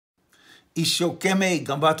Ishokeme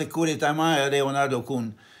gambate kuretamaya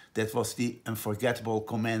Leonardo-kun. That was the unforgettable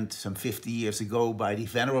comment some 50 years ago by the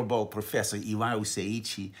venerable Professor Iwaru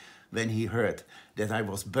Seiichi when he heard that I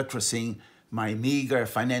was buttressing my meager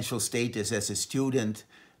financial status as a student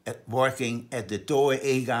working at the Toei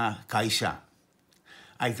Eiga Kaisha.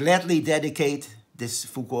 I gladly dedicate this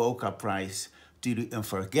Fukuoka Prize to the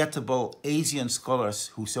unforgettable Asian scholars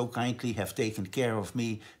who so kindly have taken care of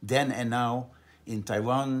me then and now in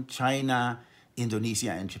Taiwan, China,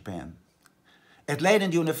 Indonesia, and Japan. At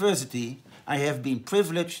Leiden University, I have been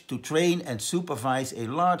privileged to train and supervise a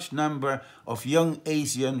large number of young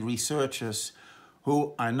Asian researchers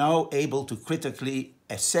who are now able to critically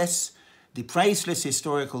assess the priceless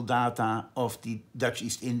historical data of the Dutch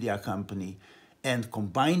East India Company and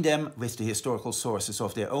combine them with the historical sources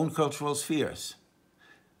of their own cultural spheres.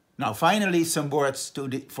 Now finally, some words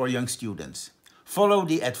for young students. Follow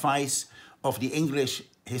the advice of the English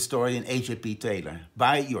historian A.J.P. Taylor.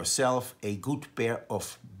 Buy yourself a good pair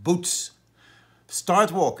of boots.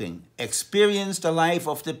 Start walking. Experience the life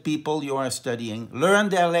of the people you are studying. Learn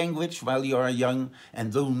their language while you are young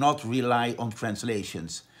and do not rely on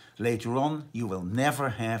translations. Later on, you will never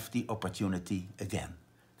have the opportunity again.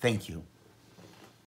 Thank you.